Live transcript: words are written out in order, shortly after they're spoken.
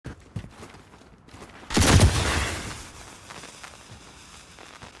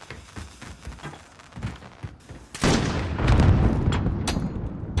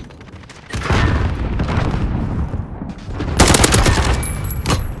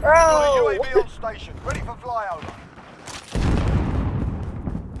UAV on station, ready for flyover.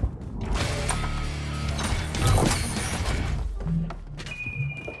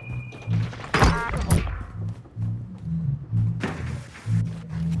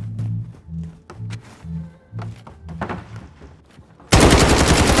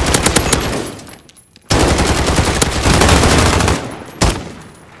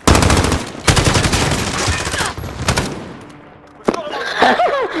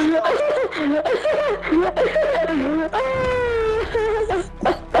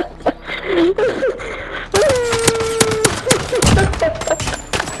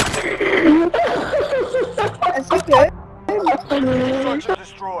 Is he good? Search and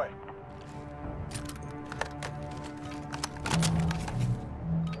destroy.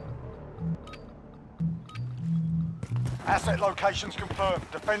 Asset locations confirmed.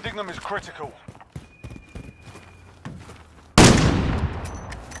 Defending them is critical.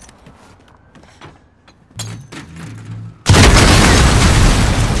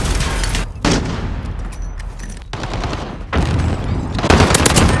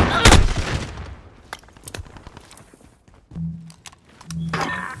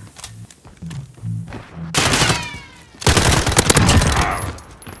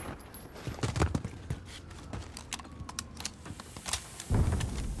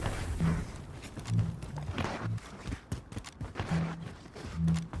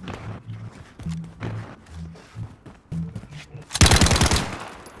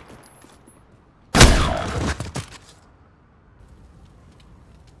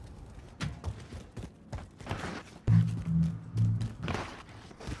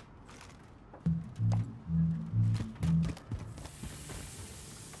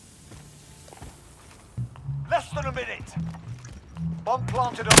 Less than a minute. Bomb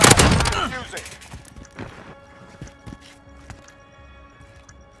planted on Alpha. Defuse it.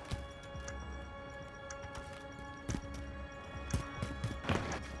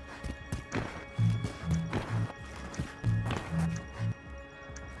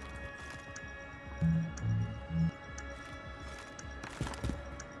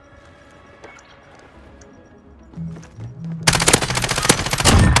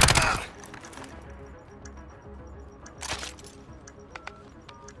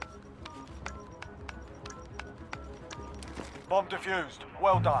 Bomb defused.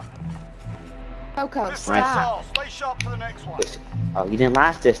 Well done. Coco, This stop. race stay sharp for the next one. Oh, you didn't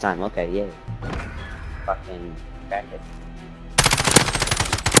last this time. Okay, yeah. Fucking crack it.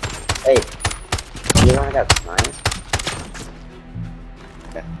 Hey, you only got 9?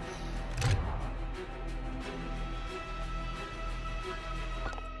 Okay.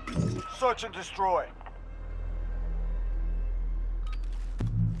 Search and destroy.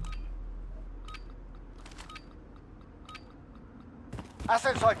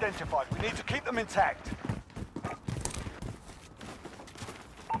 Assets identified. We need to keep them intact.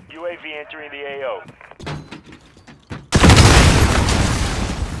 UAV entering the AO.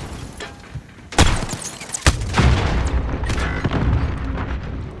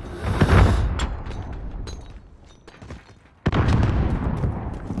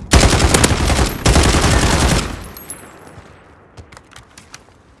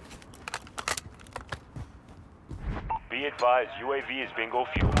 Be advised, UAV is bingo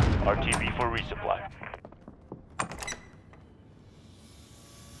fuel. RTB for resupply.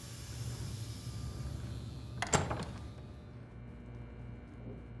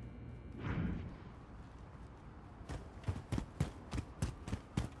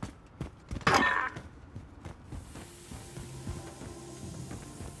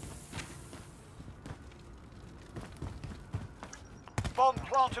 Bomb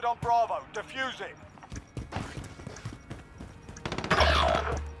planted on Bravo. Defuse it.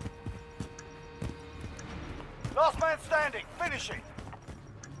 Last man standing. Finish it.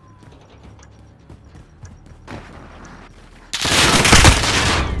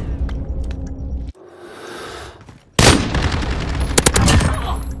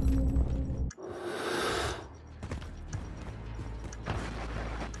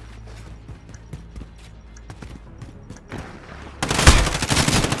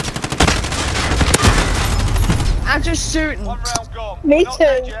 I'm just shooting. One round gone. Me Not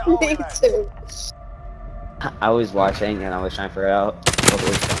dead yet, too. are we, Me lads? too. I was watching and I was trying to figure out what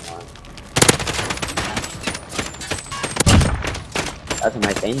was going on. That's a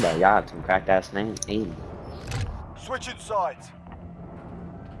nice aim though. Yeah, some cracked ass aim. Switching sides.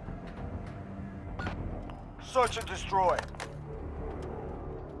 Search and destroy.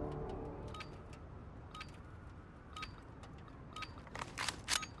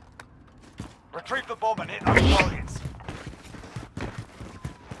 Retrieve the bomb and hit those targets.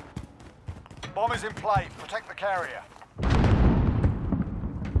 Bomb is in play. Protect the carrier.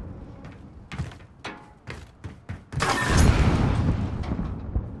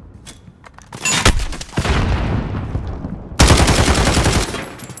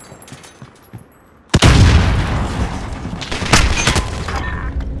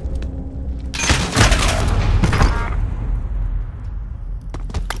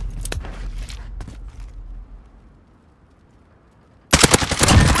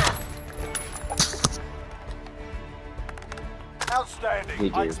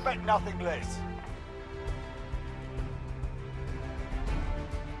 Outstanding. I expect nothing less.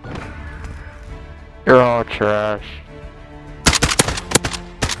 You're all trash.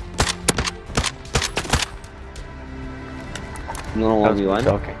 No one v one.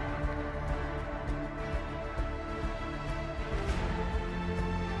 Okay.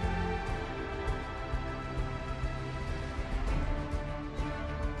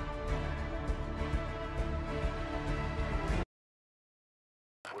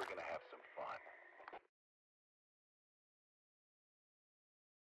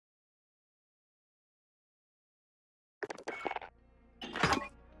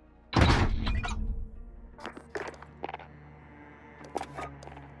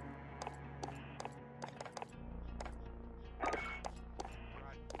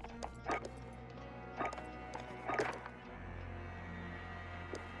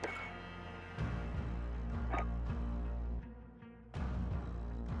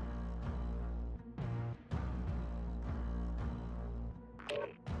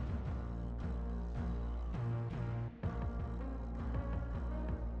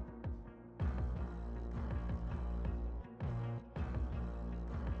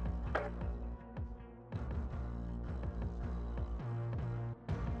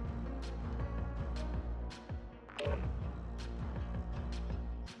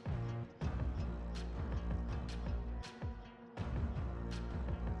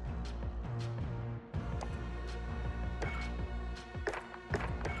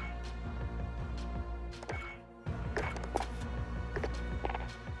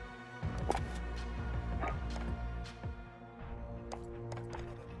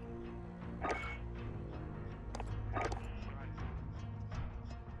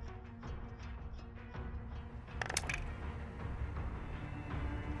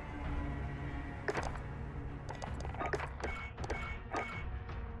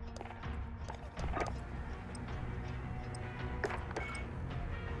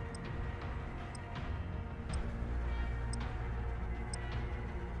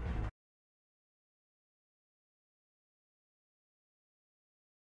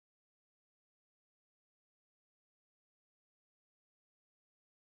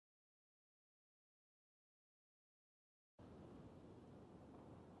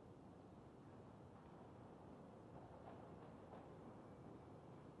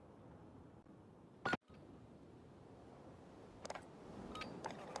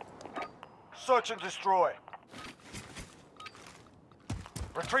 Search and destroy.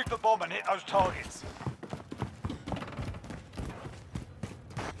 Retrieve the bomb and hit those targets.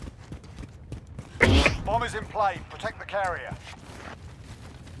 Bomb is in play. Protect the carrier.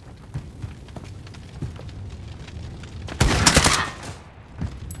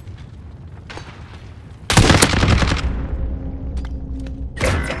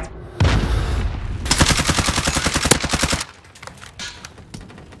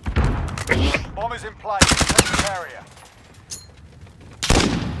 Bomb is in play. Protect the carrier.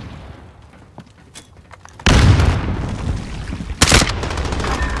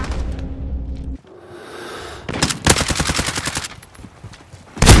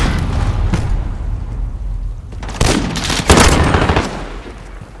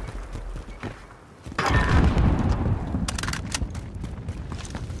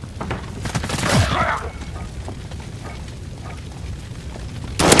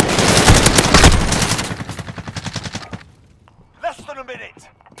 Less than a minute.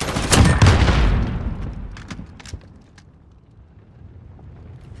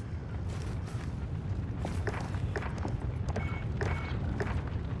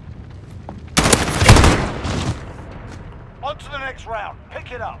 On to the next round.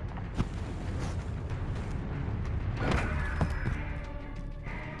 Pick it up.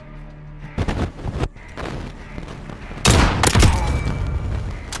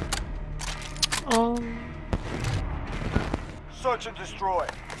 Search and destroy.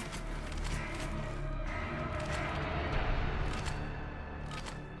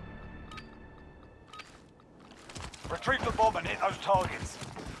 Retrieve the bomb and hit those targets.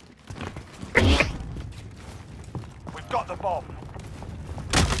 We've got the bomb.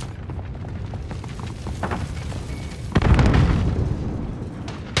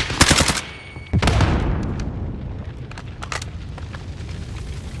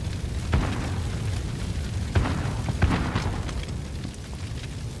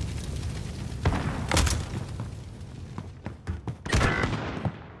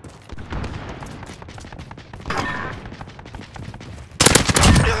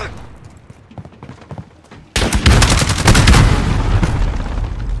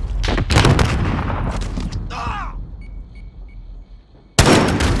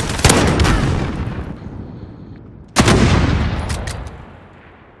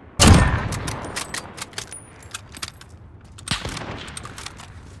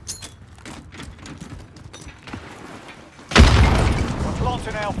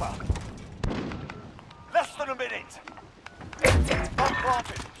 planting Alpha. Less than a minute. Bomb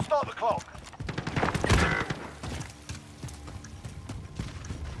planted. Start the clock.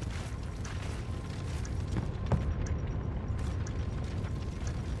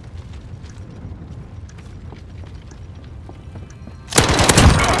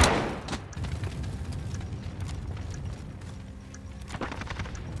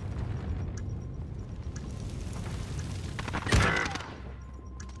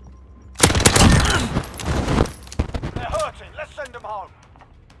 They're hurting. Let's send them home.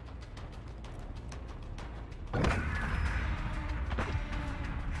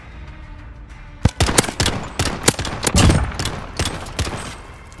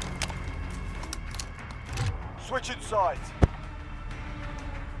 Switching sides.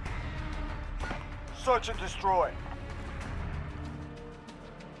 Search and destroy.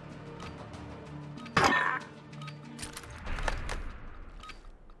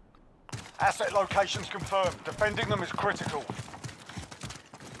 Asset locations confirmed. Defending them is critical.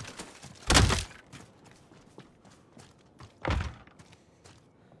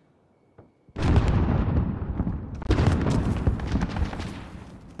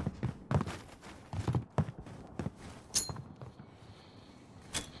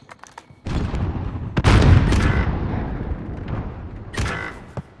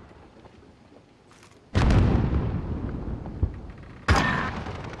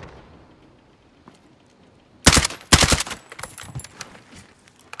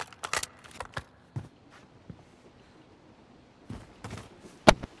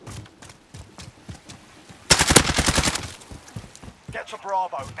 Get to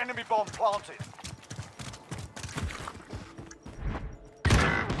Bravo. Enemy bomb planted.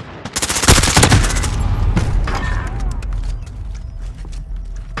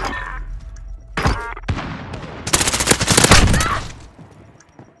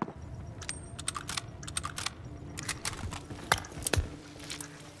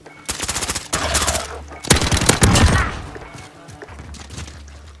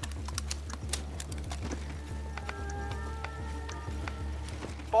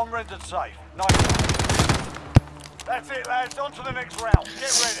 Bomb rendered safe. Nice. That's it, lads. On to the next round.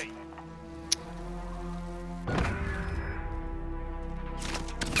 Get ready.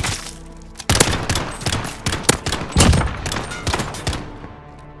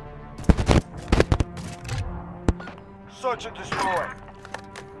 Search and destroy.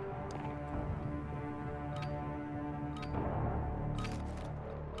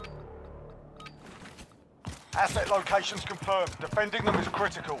 Asset locations confirmed. Defending them is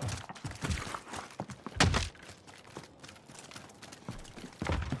critical.